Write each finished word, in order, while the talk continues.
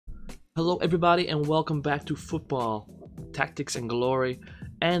Hello everybody and welcome back to Football, Tactics and Glory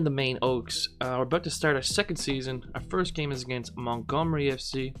and the Main Oaks. We're about to start our second season. Our first game is against Montgomery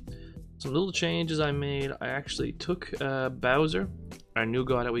FC. Some little changes I made. I actually took Bowser, our new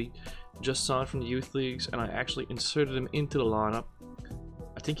guy that we just signed from the youth leagues, and I actually inserted him into the lineup.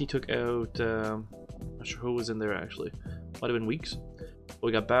 I think he took out, I'm not sure who was in there actually. Might have been Weeks. But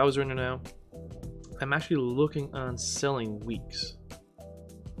we got Bowser in there now. I'm actually looking on selling Weeks,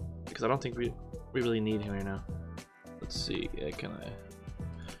 because I don't think we really need him here now. Let's see, can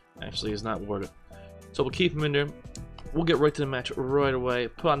I? Actually, it's not worth it. So we'll keep him in there. We'll get right to the match right away.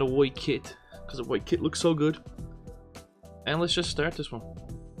 Put on the white kit, because the white kit looks so good. And let's just start this one.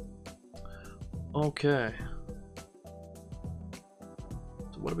 Okay.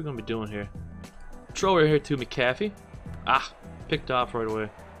 So what are we going to be doing here? Throw her here to McAfee. Ah, picked off right away.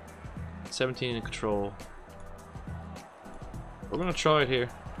 17 in control. We're going to try it here.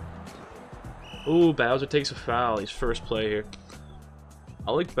 Ooh, Bowser takes a foul. He's first play here.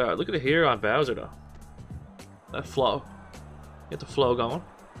 I like Bowser. Look at the hair on Bowser though. That flow. Get the flow going.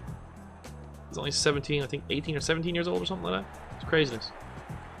 He's only 17, I think 18 or 17 years old or something like that. It's craziness.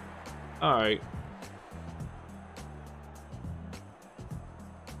 Alright.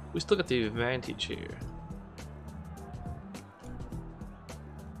 We still got the advantage here.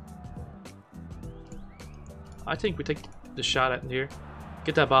 I think we take the shot at here.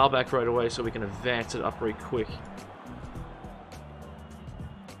 Get that ball back right away so we can advance it up right quick.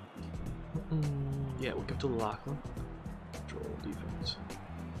 Yeah, we'll give to Lachlan. Control defense.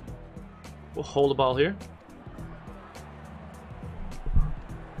 We'll hold the ball here.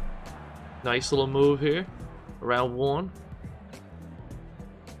 Nice little move here. Around one.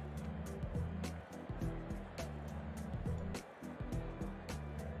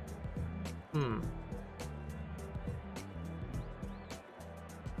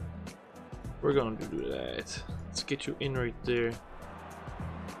 We're gonna do that. Let's get you in right there.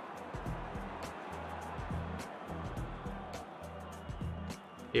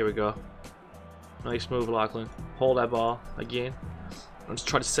 Here we go. Nice move, Lachlan. Hold that ball again. Let's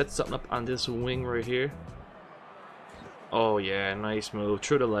try to set something up on this wing right here. Oh yeah, nice move.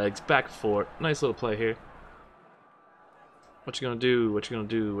 Through the legs, back foot. Nice little play here. What you gonna do? What you gonna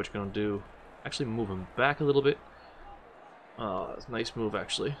do? What you gonna do? Actually move him back a little bit. Oh, that's a nice move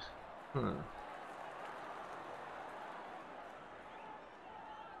actually. Kind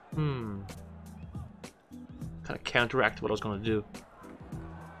of counteract what I was going to do.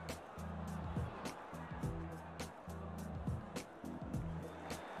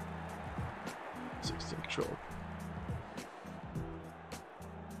 Control.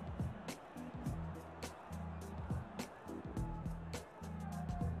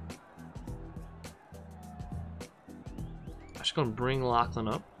 I'm just going to bring Lachlan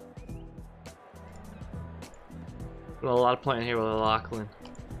up. Got a lot of playing here with Lachlan.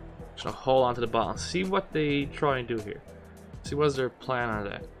 Just gonna hold on to the ball. See what they try and do here. See what's their plan on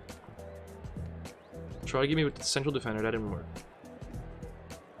that. Try to get me with the central defender. That didn't work.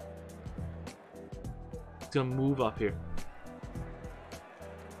 He's gonna move up here.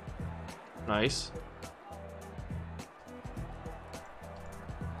 Nice.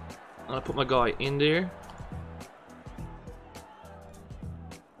 I'm gonna put my guy in there.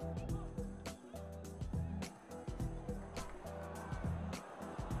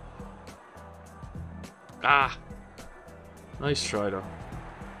 Ah! Nice try though.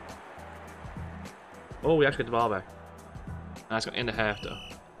 Oh, we actually got the ball back. That's going to end the half though.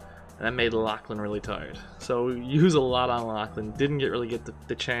 And that made Lachlan really tired. So we use a lot on Lachlan. Didn't really get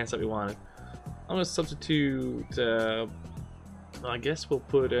the chance that we wanted. I'm going to substitute, I guess we'll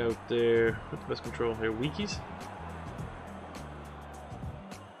put out there, what's the best control here? Weekies?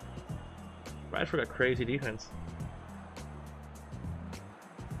 Radford got crazy defense.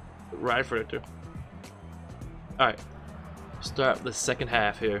 Radford too. Alright, start the second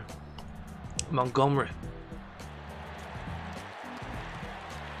half here. Montgomery.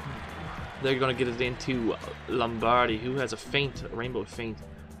 They're going to get it into Lombardi, who has a rainbow feint.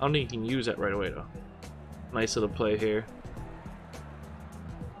 I don't think he can use that right away though. Nice little play here.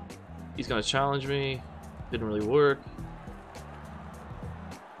 He's going to challenge me. Didn't really work.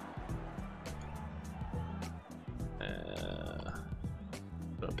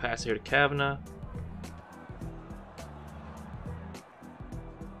 Gonna pass here to Kavanagh.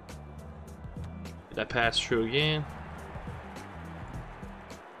 That pass through again.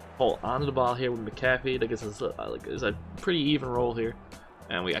 Hold onto the ball here with McAfee. That gets us a pretty even roll here,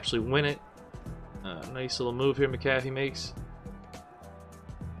 and we actually win it. Nice little move here McAfee makes.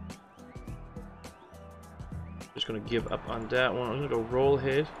 Just gonna give up on that one. I'm gonna go roll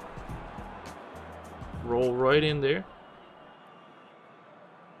ahead. Roll right in there.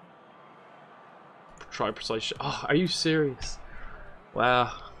 Try precise shot. Oh, are you serious?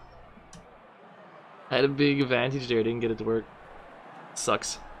 Wow. I had a big advantage there, didn't get it to work.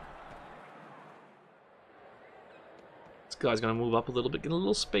 Sucks. This guy's gonna move up a little bit, get a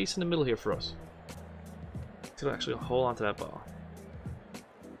little space in the middle here for us. He's gonna actually hold on to that ball.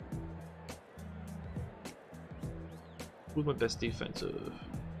 Who's my best defensive?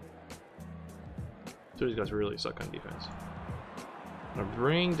 Two of these guys really suck on defense. I'm gonna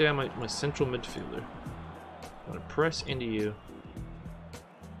bring down my central midfielder. I'm gonna press into you.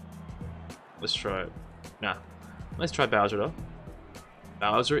 Let's try it. Nah. Let's try Bowser though.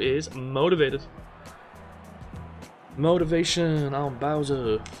 Bowser is motivated. Motivation on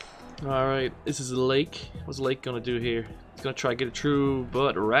Bowser. Alright, this is Lake. What's Lake gonna do here? He's gonna try to get it through,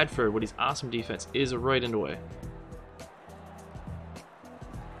 but Radford with his awesome defense is right in the way.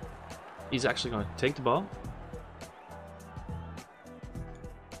 He's actually gonna take the ball.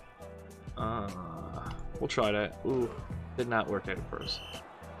 We'll try that. Ooh, did not work out at first.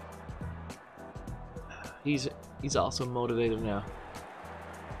 He's also motivated now.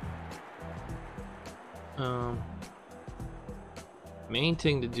 Main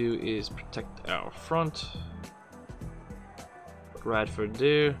thing to do is protect our front. Put Radford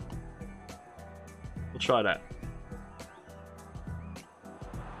there. We'll try that.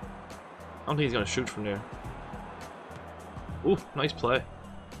 I don't think he's gonna shoot from there. Ooh, nice play.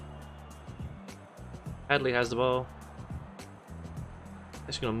 Hadley has the ball.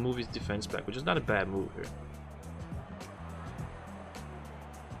 He's gonna move his defense back, which is not a bad move here.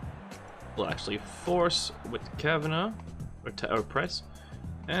 We'll actually force with Kavanagh or press,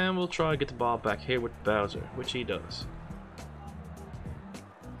 and we'll try to get the ball back here with Bowser, which he does.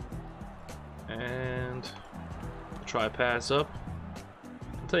 And we'll try to pass up.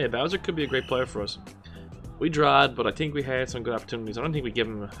 I'll tell you, Bowser could be a great player for us. We drawed, but I think we had some good opportunities. I don't think we gave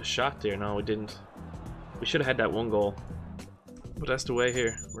him a shot there. No, we didn't. We should have had that one goal. But that's the way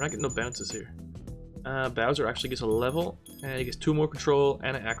here. We're not getting no bounces here. Bowser actually gets a level, and he gets 2 more control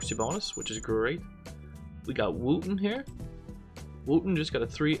and an accuracy bonus, which is great. We got Wooten here. Wooten just got a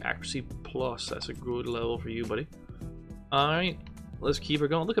 3 accuracy plus. That's a good level for you, buddy. Alright, let's keep her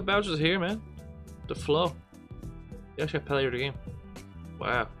going. Look at Bowser's here, man. The flow. He actually got player of the game.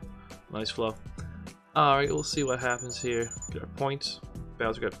 Wow. Nice flow. Alright, we'll see what happens here. Get our points.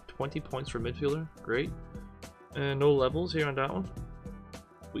 Bowser got 20 points for midfielder. Great. And no levels here on that one.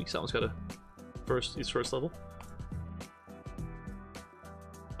 Weeks, that one's got his first level.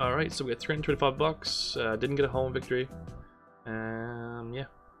 Alright, so we got 325 bucks. Didn't get a home victory. Yeah.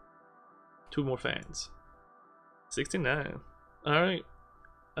 2 more fans. 69. Alright.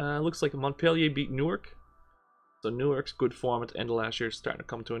 Looks like Montpellier beat Newark. So Newark's good form at the end of last year is starting to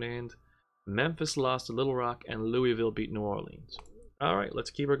come to an end. Memphis lost to Little Rock, and Louisville beat New Orleans. Alright, let's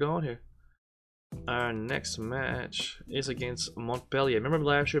keep her going here. Our next match is against Montpellier. Remember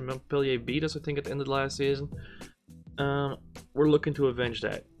last year Montpellier beat us, I think, at the end of the last season? We're looking to avenge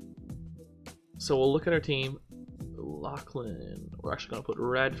that. So we'll look at our team. Lachlan. We're actually going to put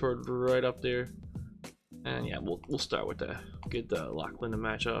Radford right up there. And yeah, we'll start with that. Get Lachlan to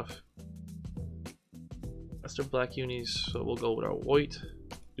match off. That's their black unis, so we'll go with our white.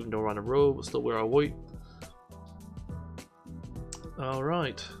 Even though we're on the road, we'll still wear our white.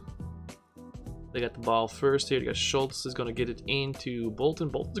 Alright. They got the ball first here. They got Schultz is going to get it into Bolton.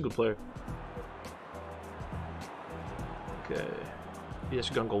 Bolton's a good player. Okay. He's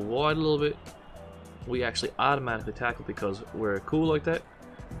actually going to go wide a little bit. We actually automatically tackle because we're cool like that.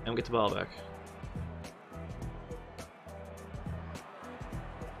 And we get the ball back.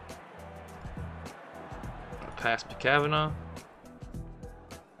 Pass to Kavanagh.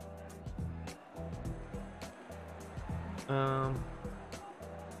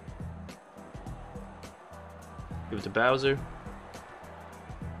 Give it to Bowser.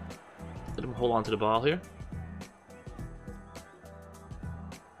 Let him hold on to the ball here.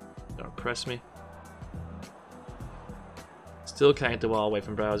 Don't press me. Still can't get the ball away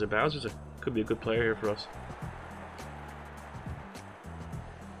from Bowser. Bowser could be a good player here for us.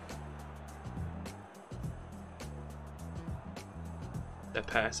 That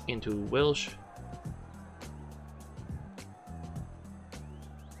pass into Welsh.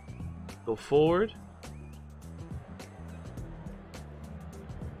 Go forward.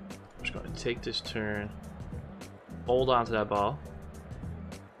 I'm just going to take this turn. Hold on to that ball.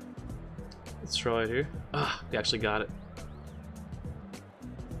 Let's try it here. Ah, we actually got it.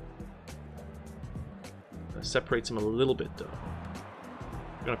 Separates him a little bit though.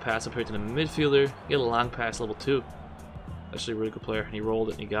 We're going to pass up here to the midfielder. Get a long pass, level 2. Actually a really good player, and he rolled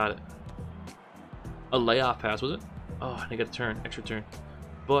it and he got it. A layoff pass, was it? Oh, and I got a turn, extra turn.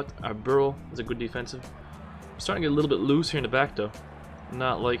 But our Burrow is a good defensive. I'm starting to get a little bit loose here in the back though.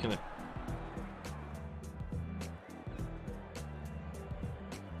 Not liking it.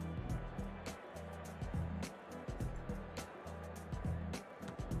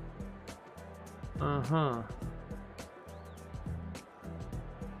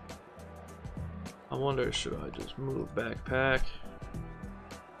 I wonder, should I just move backpack?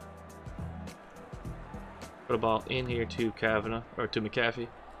 Put a ball in here to Kavanagh, or to McAfee.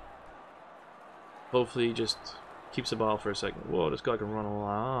 Hopefully he just keeps the ball for a second. Whoa, this guy can run a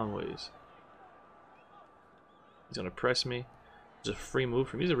long ways. He's gonna press me. It's a free move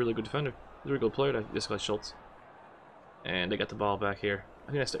from him. He's a really good defender. He's a really good player, this guy Schultz. And they got the ball back here.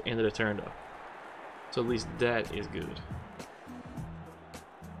 I think that's the end of the turn though. So at least that is good.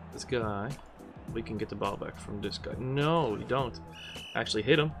 This guy, we can get the ball back from this guy. No, we don't. Actually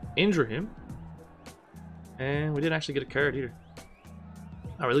hit him, injure him. And we didn't actually get a card either.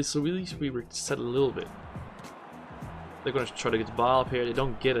 Alright, at least we were set a little bit. They're going to try to get the ball up here. They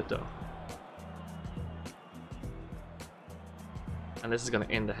don't get it though. And this is going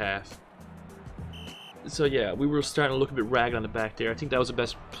to end the half. So yeah, we were starting to look a bit ragged on the back there. I think that was the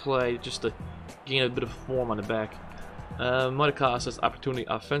best play, just to gain a bit of form on the back. Might have cost us opportunity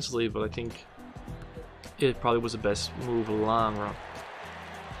offensively, but I think it probably was the best move in the long run.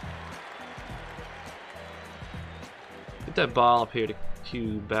 Get that ball up here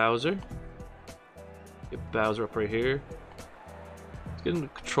to Bowser. Get Bowser up right here. Let's get him to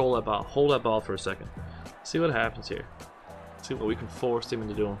control that ball. Hold that ball for a second. See what happens here. See what we can force him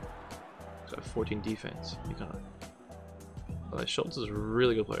into doing. He's got 14 defense. He kind of. Schultz is a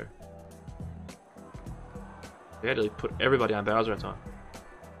really good player. We had to put everybody on Bowser at the time.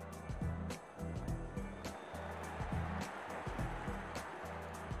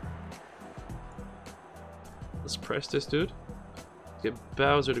 Let's press this dude. Get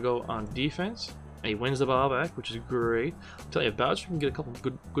Bowser to go on defense. And he wins the ball back, which is great. I'm telling you, if Bowser can get a couple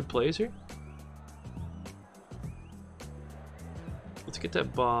good plays here. Let's get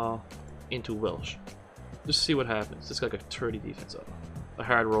that ball into Welsh. Just see what happens. This guy got 30 defense up. A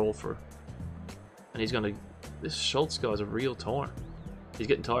hard roll for. And he's gonna. This Schultz guy is a real torn. He's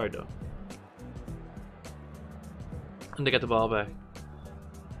getting tired though. And they got the ball back.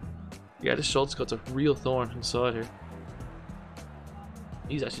 Yeah, this Schultz guy's a real thorn inside here.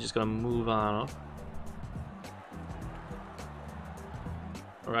 He's actually just gonna move on up.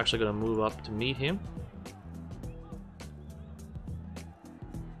 We're actually gonna move up to meet him.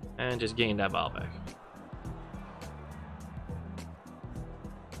 And just gain that ball back.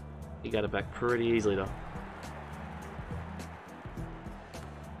 He got it back pretty easily though.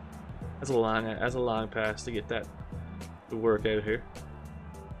 That's a long pass to get that to work out here.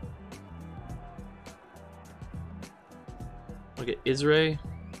 Look at Israel.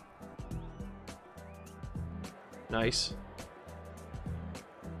 Nice.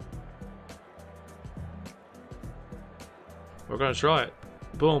 We're gonna try it.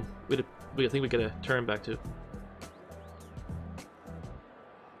 Boom. I think we get a turn back too.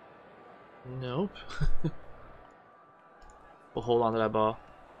 Nope. We'll hold on to that ball.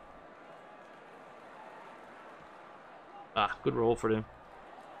 Ah, good roll for them.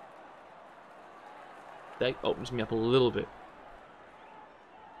 That opens me up a little bit.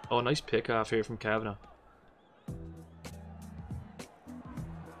 Oh, nice pick off here from Kavanagh.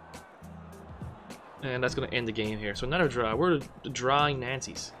 And that's going to end the game here. So another draw. We're the drawing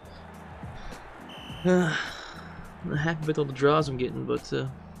Nancy's. I'm not happy with all the draws I'm getting, but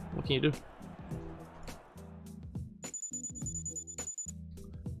what can you do?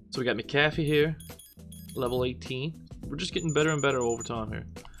 So we got McAfee here, level 18. We're just getting better and better over time here.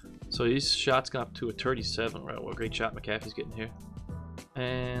 So these shots got up to a 37. Right, what a great shot McAfee's getting here.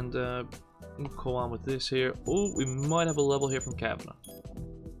 And we'll go on with this here. Oh, we might have a level here from Kavanagh.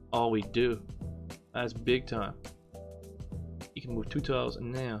 Oh, we do. That's big time. You can move 2 tiles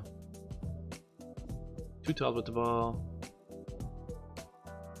now. 2 tiles with the ball.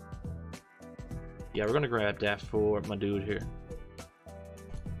 Yeah, we're gonna grab that for my dude here.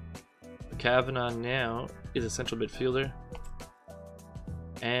 Kavanagh now is a central midfielder.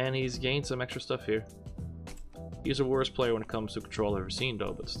 And he's gained some extra stuff here. He's the worst player when it comes to control I've ever seen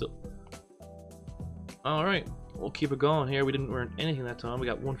though, but still. Alright, we'll keep it going here. We didn't earn anything that time. We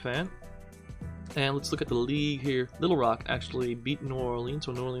got 1 fan. And let's look at the league here. Little Rock actually beat New Orleans,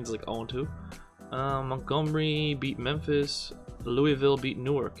 so New Orleans is like 0-2. Montgomery beat Memphis. Louisville beat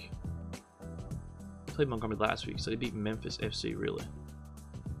Newark. We played Montgomery last week, so they beat Memphis FC, really.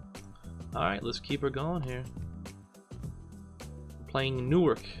 Alright, let's keep her going here. We're playing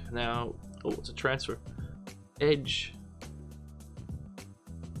Newark. Now, Oh, it's a transfer. Edge.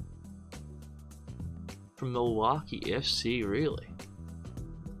 From Milwaukee FC, really?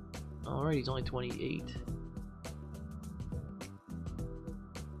 Alright, he's only 28.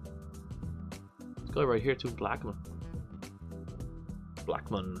 Let's go right here to Blackman.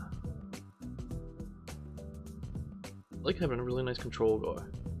 Blackman. I like having a really nice control guy.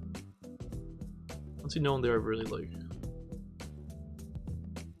 Once you know him there, I really like.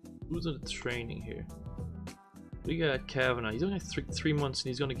 Who's in the training here? We got Kavanaugh. He's only three months and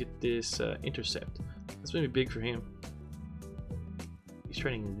he's gonna get this intercept. That's gonna be big for him. He's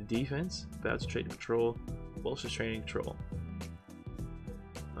training in the defense. Bow's training control. Walsh is training control.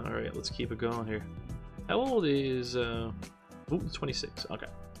 Alright, let's keep it going here. How old is ooh, 26. Okay.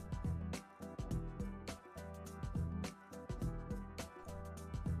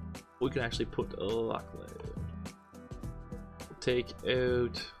 We can actually put a Lachlan. We'll take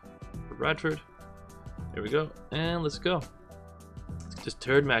out Radford. There we go. And let's go. This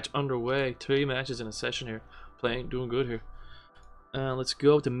third match underway. 3 matches in a session here. Playing, doing good here. Let's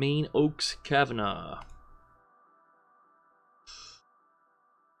go to Main Oaks Kavanaugh.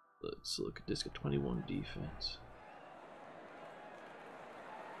 Let's look at this. Got 21 defense.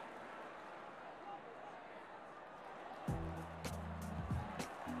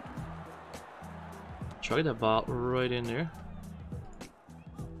 Try that ball right in there.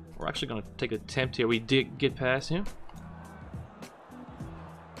 We're actually going to take an attempt here. We did get past him.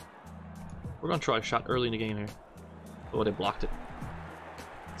 We're going to try a shot early in the game here. Oh, they blocked it.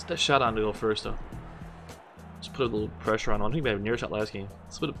 Let's that shot on to go first, though. Just put a little pressure on him. I think we had a near shot last game.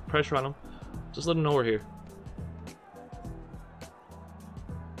 Let's put a pressure on him. Just let him know we're here.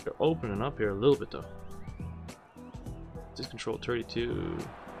 They're opening up here a little bit, though. Just control 32.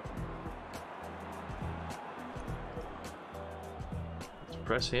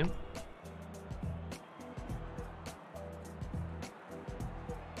 Press him.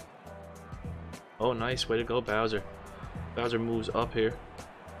 Oh, nice. Way to go, Bowser. Bowser moves up here.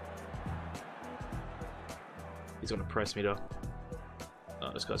 He's gonna press me, though.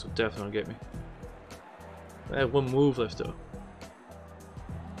 Oh, this guy's definitely gonna get me. I have one move left, though. What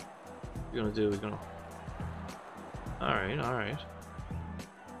he's gonna do? He's gonna... Alright, alright.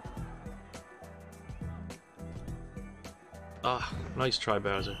 Ah, nice try,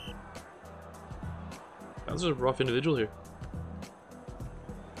 Bowser. Bowser's a rough individual here.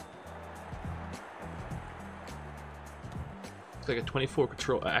 It's like a 24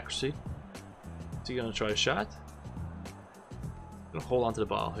 control accuracy. Is he gonna try a shot? Gonna hold on to the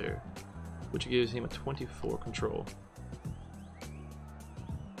ball here, which gives him a 24 control.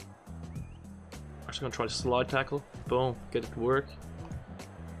 Actually gonna try to slide tackle. Boom, get it to work.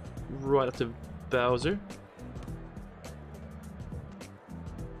 Right up to Bowser.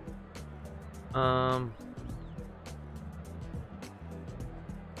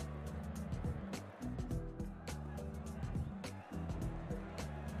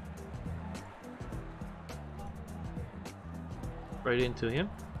 Right into him.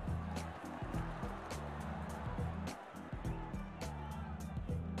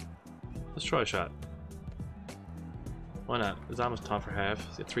 Let's try a shot. Why not? It's almost time for half.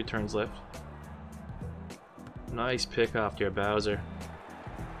 He's got 3 turns left. Nice pick off there, Bowser.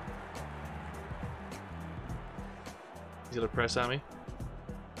 He's gonna press on me.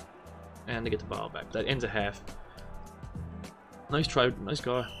 And they get the ball back. That ends a half. Nice try, nice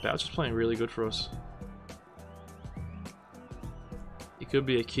guy. Bowser's playing really good for us. He could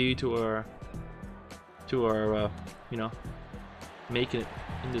be a key to our you know, making it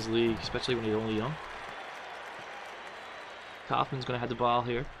in this league, especially when he's only young. Kaufman's gonna have the ball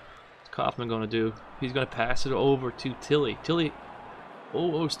here. What's Kaufman gonna do? He's gonna pass it over to Tilly. Tilly,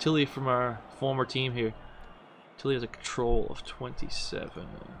 oh, it's Tilly from our former team here. Tilly has a control of 27.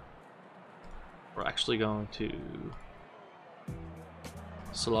 We're actually going to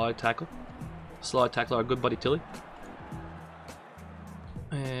slide tackle. Slide tackle our good buddy Tilly.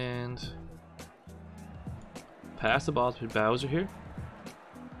 And pass the ball to Bowser here.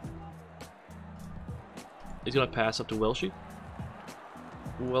 He's going to pass up to Welshie.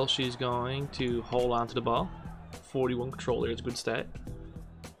 Welshie's going to hold on to the ball. 41 control there, it's a good stat.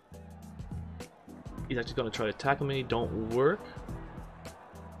 He's actually going to try to tackle me, don't work.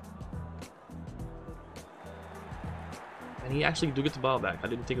 And he actually do get the ball back. I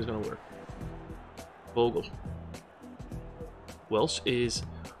didn't think it was going to work. Vogel. Welsh is...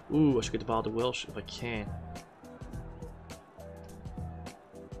 Ooh, I should get the ball to Welsh if I can.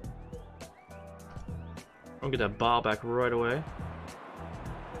 I'm going to get that ball back right away.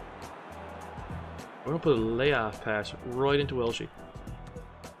 We're going to put a layoff pass right into Welshie.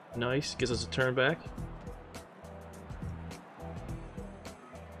 Nice, gives us a turn back.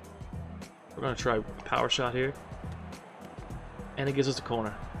 We're gonna try a power shot here. And it gives us a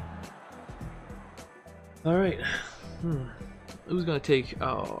corner. Alright. Who's gonna take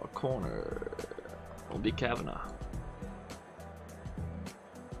our corner? It'll be Kavanaugh.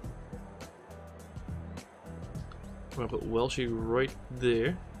 We're gonna put Welshie right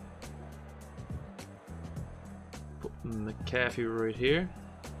there. Put McAfee right here.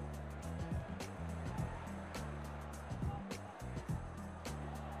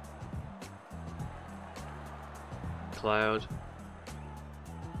 Cloud.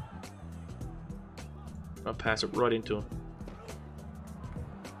 I'll pass it right into him.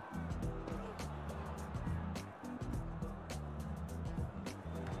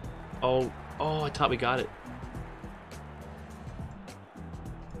 Oh, I thought we got it.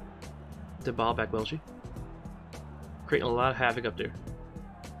 The ball back, Welshie. Creating a lot of havoc up there.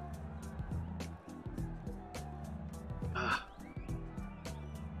 Ah.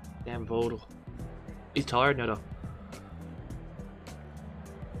 Damn Vodal. He's tired now though.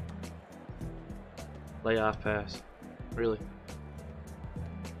 Lay off pass. Really.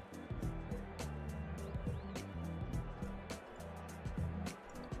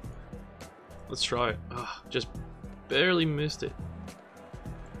 Let's try it. Just barely missed it.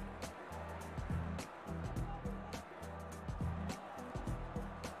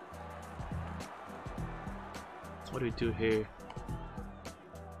 What do we do here?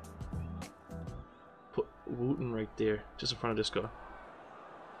 Put Wooten right there, just in front of this guy.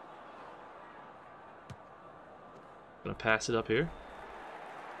 Gonna pass it up here.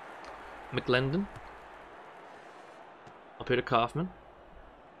 McLendon. Up here to Kaufman.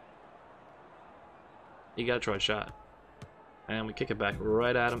 You gotta try a shot. And we kick it back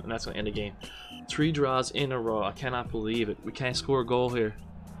right at him, and that's gonna end the game. 3 draws in a row. I cannot believe it. We can't score a goal here.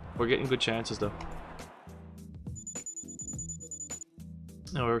 We're getting good chances though.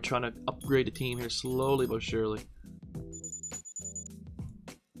 Now we're trying to upgrade the team here slowly but surely.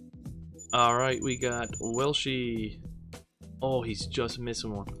 Alright, we got Welshie. Oh, he's just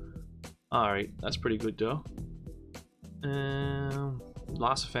missing one. Alright, that's pretty good though.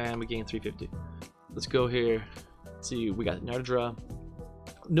 Lost a fan, we gained 350. Let's go here. Let's see, we got another draw.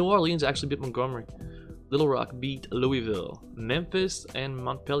 New Orleans actually beat Montgomery. Little Rock beat Louisville. Memphis and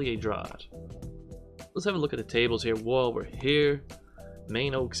Montpellier drawed. Let's have a look at the tables here. Whoa, we're here.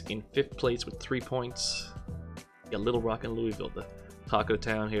 Maine Oaks in 5th place with 3 points. We got Little Rock and Louisville, the talk of the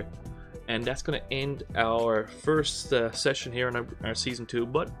town here. And that's going to end our first session here in our Season 2.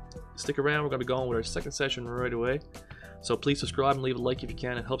 But stick around, we're going to be going with our second session right away. So please subscribe and leave a like if you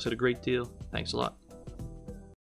can. It helps out a great deal. Thanks a lot.